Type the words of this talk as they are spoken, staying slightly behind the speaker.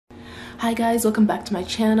Hi guys, welcome back to my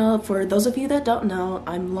channel. For those of you that don't know,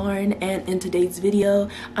 I'm Lauren, and in today's video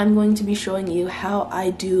I'm going to be showing you how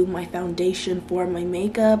I do my foundation for my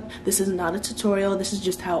makeup. This is not a tutorial, this is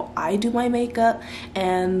just how I do my makeup,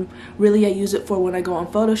 and really I use it for when I go on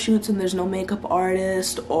photo shoots and there's no makeup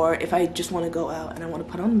artist, or if I just want to go out and I want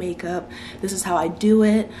to put on makeup. This is how I do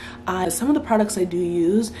it. Some of the products I do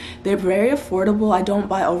use, they're very affordable. I don't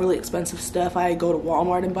buy overly expensive stuff. I go to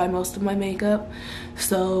Walmart and buy most of my makeup.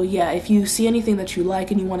 So yeah, if you see anything that you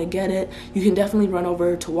like and you want to get it, you can definitely run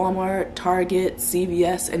over to Walmart, Target,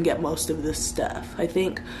 CVS and get most of this stuff. I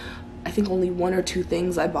think only one or two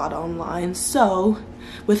things I bought online. So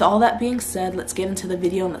with all that being said, let's get into the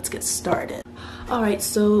video and let's get started. Alright,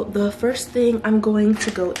 so the first thing I'm going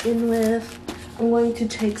to go in with, I'm going to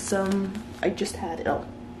take some, I just had it, oh,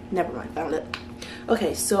 never mind, found it.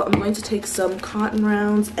 Okay, so I'm going to take some cotton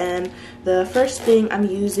rounds, and the first thing I'm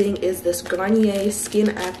using is this Garnier Skin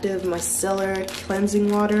Active Micellar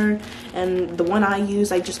Cleansing Water, and the one I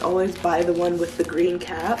use, I just always buy the one with the green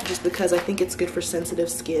cap just because I think it's good for sensitive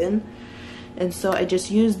skin. And so I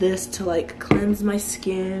just use this to like cleanse my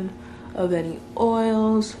skin of any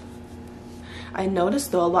oils. I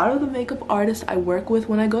noticed though, a lot of the makeup artists I work with,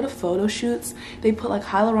 when I go to photo shoots, they put like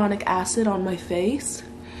hyaluronic acid on my face.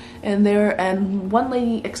 And one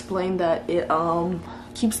lady explained that it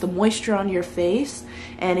keeps the moisture on your face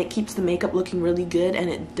and it keeps the makeup looking really good,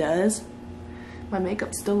 and it does. My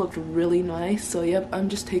makeup still looked really nice, so yep, I'm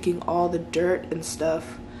just taking all the dirt and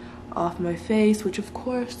stuff off my face, which of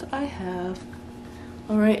course I have.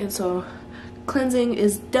 Alright, and so cleansing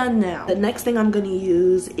is done now. The next thing I'm going to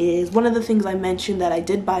use is one of the things I mentioned that I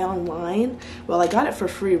did buy online. Well, I got it for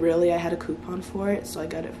free really. I had a coupon for it, so I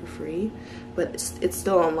got it for free. But it's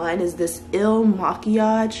still online, is this Il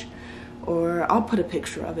Makiage, or I'll put a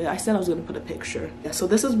picture of it. I said I was going to put a picture. Yeah, so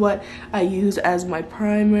this is what I use as my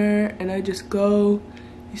primer, and I just go,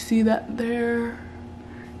 you see that there?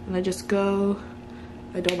 And I just go,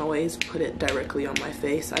 I don't always put it directly on my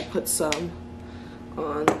face. I put some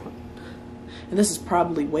on, and this is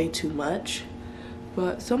probably way too much,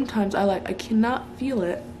 but sometimes I cannot feel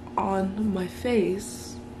it on my face.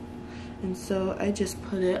 And so I just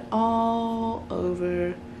put it all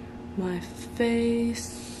over my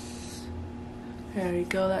face. There we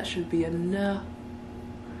go, that should be enough.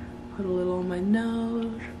 Put a little on my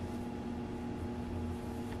nose.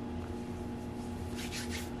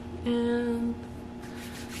 And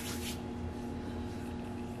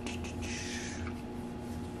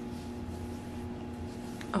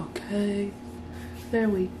okay, there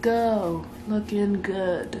we go, looking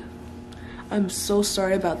good. I'm so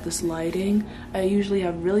sorry about this lighting. I usually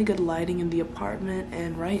have really good lighting in the apartment,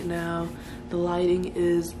 and right now the lighting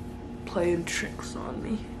is playing tricks on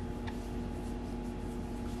me.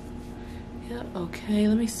 Yeah, okay,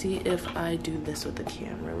 let me see if I do this with the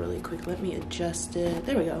camera really quick. Let me adjust it.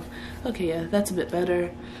 There we go. Okay, yeah, that's a bit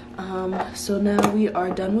better. So now we are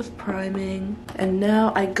done with priming, and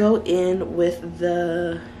now I go in with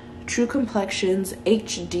the True Complexions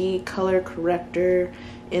HD Color Corrector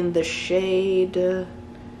in the shade,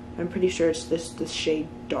 I'm pretty sure it's this shade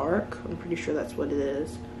Dark. I'm pretty sure that's what it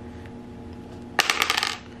is.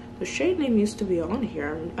 The shade name used to be on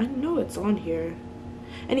here. I know it's on here.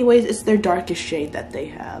 Anyways, it's their darkest shade that they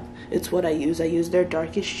have. It's what I use. I use their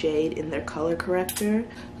darkest shade in their color corrector.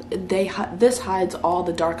 This hides all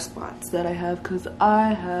the dark spots that I have, because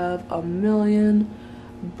I have a million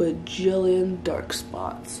bajillion dark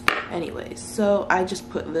spots. Anyways, so I just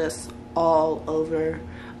put this all over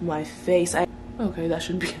my face. Okay, that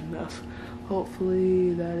should be enough.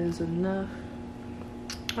 Hopefully that is enough.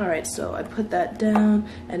 Alright, so I put that down,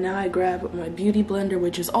 and now I grab my beauty blender,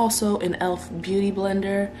 which is also an e.l.f. beauty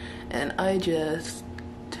blender, and I just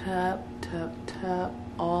tap, tap, tap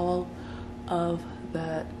all of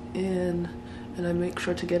that in, and I make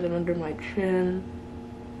sure to get it under my chin.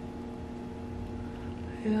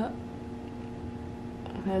 Yeah.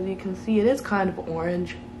 As you can see, it is kind of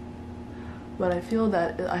orange, but I feel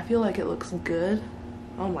like it looks good.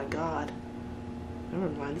 Oh my god. Never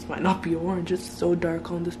mind, this might not be orange. It's so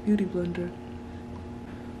dark on this beauty blender.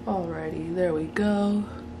 Alrighty, there we go.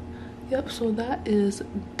 Yep, so that is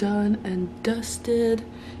done and dusted.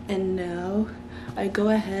 And now I go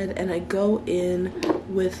ahead and I go in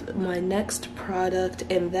with my next product,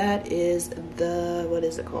 and that is the, what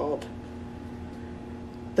is it called?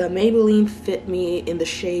 The Maybelline Fit Me in the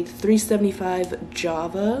shade 375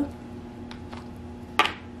 Java.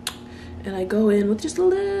 And I go in with just a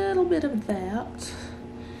little bit of that.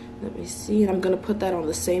 Let me see, and I'm gonna put that on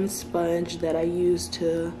the same sponge that I used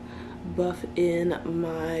to buff in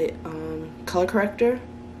my color corrector.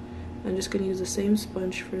 I'm just gonna use the same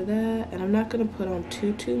sponge for that, and I'm not gonna put on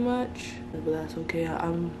too much, but that's okay.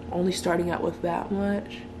 I'm only starting out with that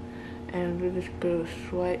much, and we're just gonna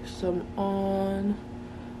swipe some on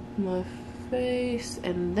my face,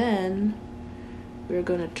 and then we're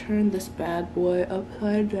gonna turn this bad boy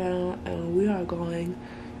upside down, and we are going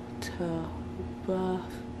to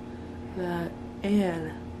buff that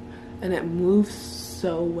in, and it moves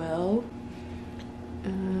so well.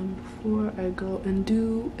 And before I go and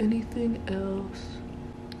do anything else,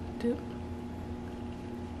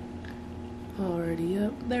 alrighty,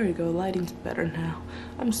 up there we go. Lighting's better now.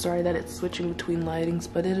 I'm sorry that it's switching between lightings,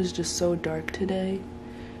 but it is just so dark today,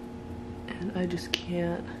 and I just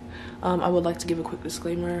can't. I would like to give a quick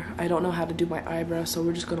disclaimer. I don't know how to do my eyebrows, so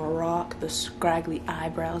we're just gonna rock the scraggly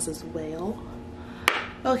eyebrows as well.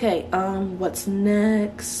 Okay, what's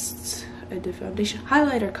next? I did foundation.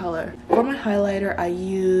 Highlighter color. For my highlighter, I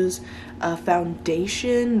use a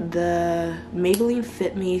foundation, the Maybelline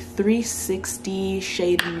Fit Me 360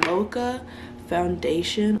 shade Mocha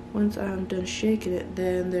foundation. Once I'm done shaking it,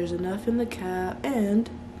 then there's enough in the cap, and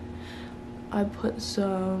I put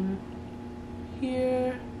some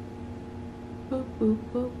here. Boop, boop,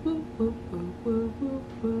 boop, boop, boop, boop, boop, boop,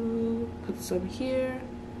 boop. Put some here.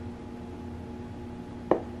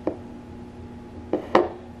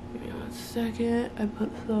 Give me 1 second. I put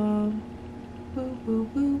some boop, boop,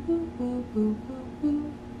 boop, boop, boop, boop, boop,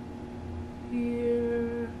 boop,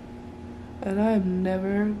 here. And I'm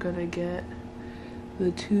never gonna get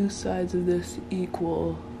the two sides of this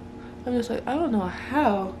equal. I'm just like, I don't know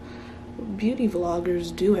how beauty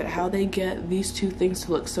vloggers do it, how they get these two things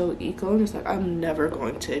to look so equal. I'm just like, I'm never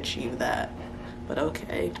going to achieve that, but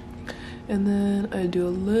okay. And then I do a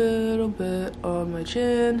little bit on my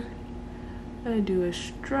chin, and I do a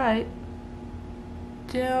stripe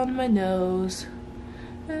down my nose,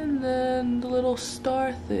 and then the little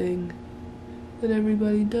star thing that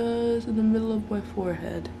everybody does in the middle of my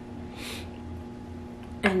forehead.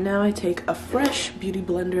 And now I take a fresh beauty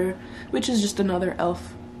blender, which is just another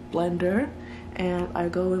e.l.f. blender, and I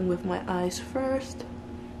go in with my eyes first,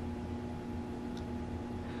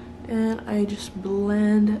 and I just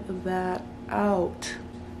blend that out.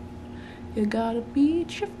 You gotta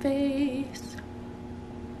beat your face.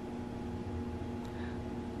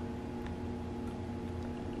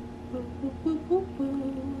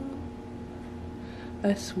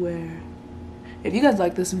 I swear, if you guys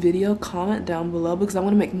like this video, comment down below, because I'm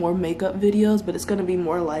gonna make more makeup videos, but it's gonna be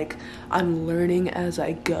more like I'm learning as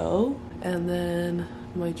I go. And then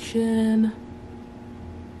my chin,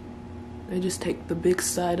 I just take the big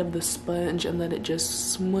side of the sponge and let it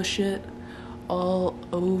just smush it all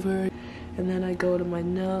over. And then I go to my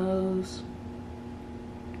nose.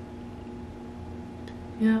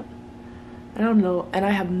 Yep. I don't know, and I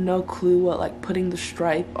have no clue what like putting the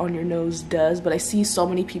stripe on your nose does, but I see so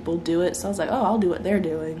many people do it, so I was like, oh, I'll do what they're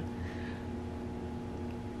doing.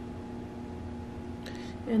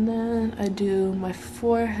 And then I do my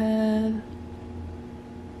forehead.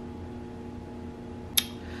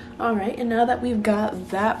 Alright, and now that we've got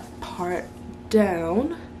that part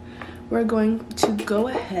down, we're going to go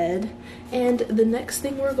ahead, and the next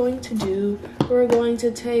thing we're going to do, we're going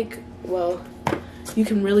to take, well, you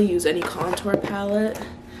can really use any contour palette,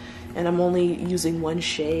 and I'm only using one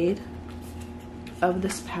shade of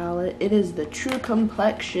this palette. It is the True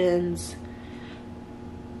Complexions,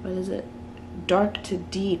 what is it? Dark to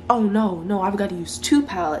Deep. Oh no, I've got to use two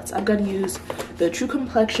palettes. I've got to use the True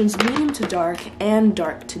Complexions Medium to Dark and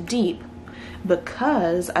Dark to Deep,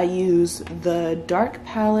 because I use the dark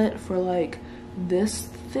palette for like this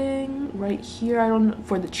thing right here, I don't know,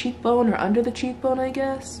 for the cheekbone or under the cheekbone, I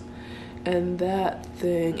guess, and that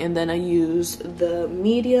thing, and then I use the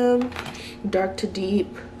medium dark to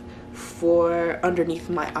deep for underneath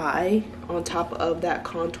my eye on top of that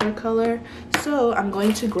contour color. So I'm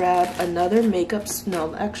going to grab another makeup,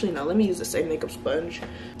 no, actually no, let me use the same makeup sponge.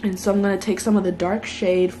 And so I'm going to take some of the dark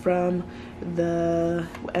shade from the,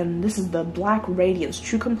 and this is the Black Radiance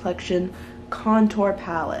True Complexion Contour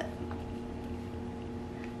Palette.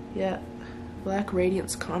 Yeah, Black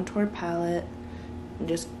Radiance Contour Palette. And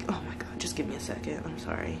just, oh my god, just give me a second, I'm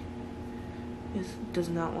sorry. It does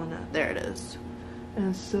not want to, there it is.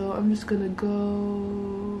 And so I'm just gonna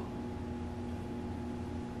go,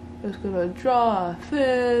 just gonna draw a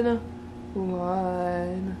thin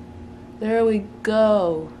line. There we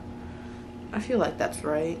go. I feel like that's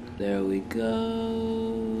right. There we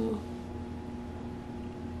go.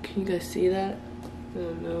 Can you guys see that? I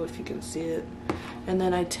don't know if you can see it. And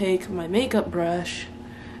then I take my makeup brush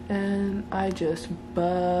and I just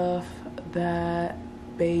buff that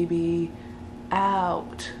baby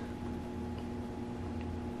out.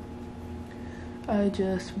 I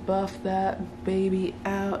just buffed that baby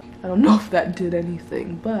out. I don't know if that did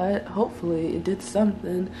anything, but hopefully it did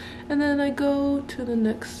something. And then I go to the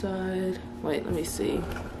next side. Wait, let me see.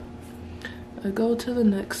 I go to the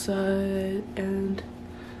next side and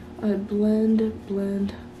I blend,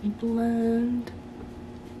 blend, blend.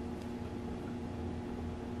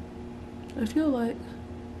 I feel like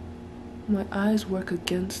my eyes work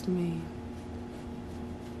against me.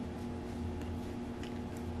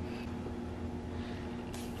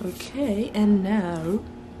 Okay, and now,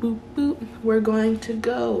 boop, boop, we're going to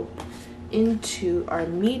go into our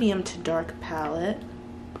medium to dark palette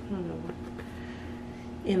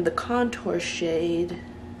in the contour shade.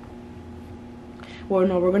 Well,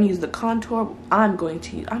 no, we're going to use the contour. I'm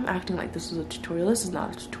acting like this is a tutorial. This is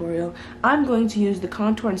not a tutorial. I'm going to use the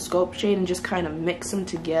contour and sculpt shade and just kind of mix them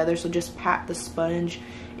together. So just pat the sponge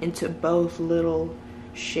into both little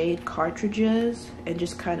shade cartridges and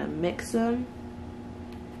just kind of mix them.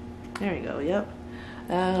 There you go, yep.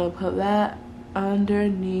 And I'll put that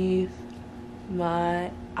underneath my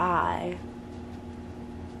eye.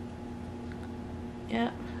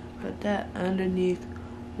 Yep, put that underneath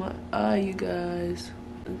my eye, you guys.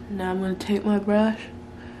 Now I'm gonna take my brush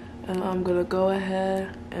and I'm gonna go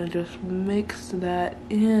ahead and just mix that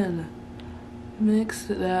in. Mix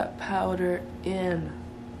that powder in.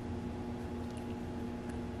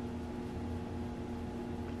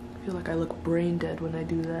 I feel like I look brain dead when I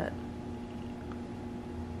do that.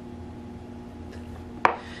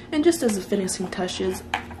 And just as the finishing touches,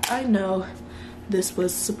 I know this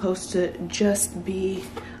was supposed to just be,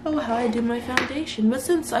 oh, how I do my foundation. But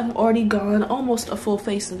since I've already gone almost a full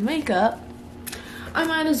face of makeup, I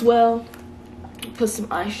might as well put some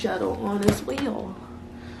eyeshadow on as well.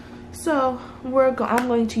 So I'm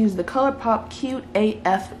going to use the ColourPop Cute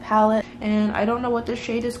AF palette. And I don't know what the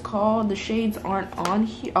shade is called. The shades aren't on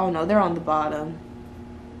here. Oh no, they're on the bottom.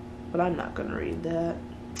 But I'm not gonna read that.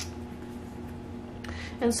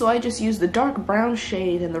 And so I just used the dark brown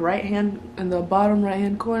shade in the bottom right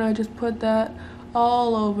hand corner. I just put that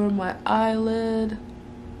all over my eyelid.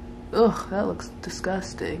 Ugh, that looks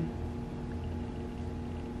disgusting.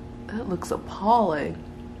 That looks appalling.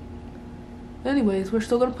 Anyways, we're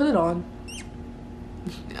still gonna put it on.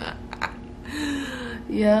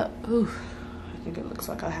 Yeah, oof. I think it looks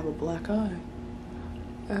like I have a black eye.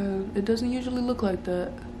 And it doesn't usually look like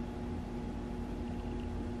that.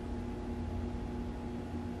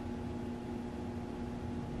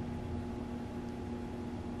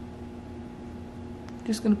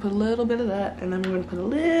 Just gonna put a little bit of that, and then we're gonna put a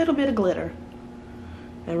little bit of glitter.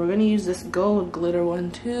 And we're gonna use this gold glitter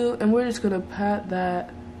one too, and we're just gonna pat that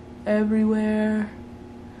everywhere.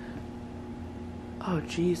 Oh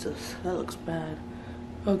Jesus, that looks bad.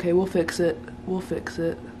 Okay, we'll fix it. We'll fix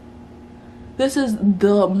it. This is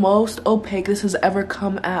the most opaque this has ever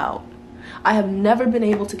come out. I have never been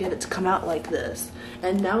able to get it to come out like this.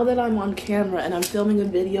 And now that I'm on camera and I'm filming a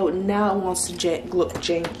video, now it wants to look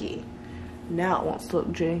janky. Now it wants to look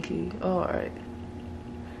janky. Alright.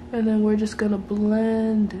 And then we're just gonna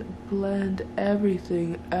blend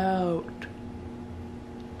everything out.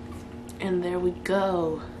 And there we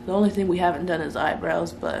go. The only thing we haven't done is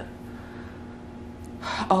eyebrows, but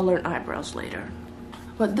I'll learn eyebrows later.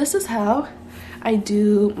 But this is how I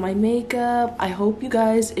do my makeup. I hope you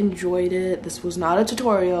guys enjoyed it. This was not a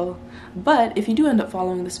tutorial, but if you do end up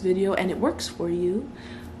following this video and it works for you,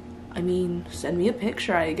 I mean, send me a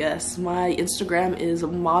picture, I guess. My Instagram is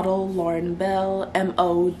Model Lauryn Bell,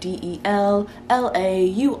 MODELLAURYNBELL,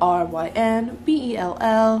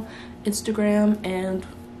 Instagram, and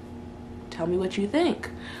tell me what you think.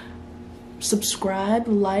 Subscribe,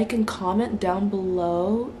 like, and comment down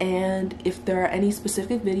below, and if there are any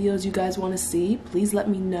specific videos you guys want to see, please let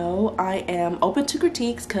me know. I am open to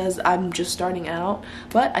critiques because I'm just starting out,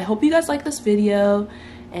 but I hope you guys like this video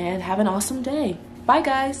and have an awesome day. Bye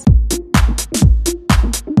guys!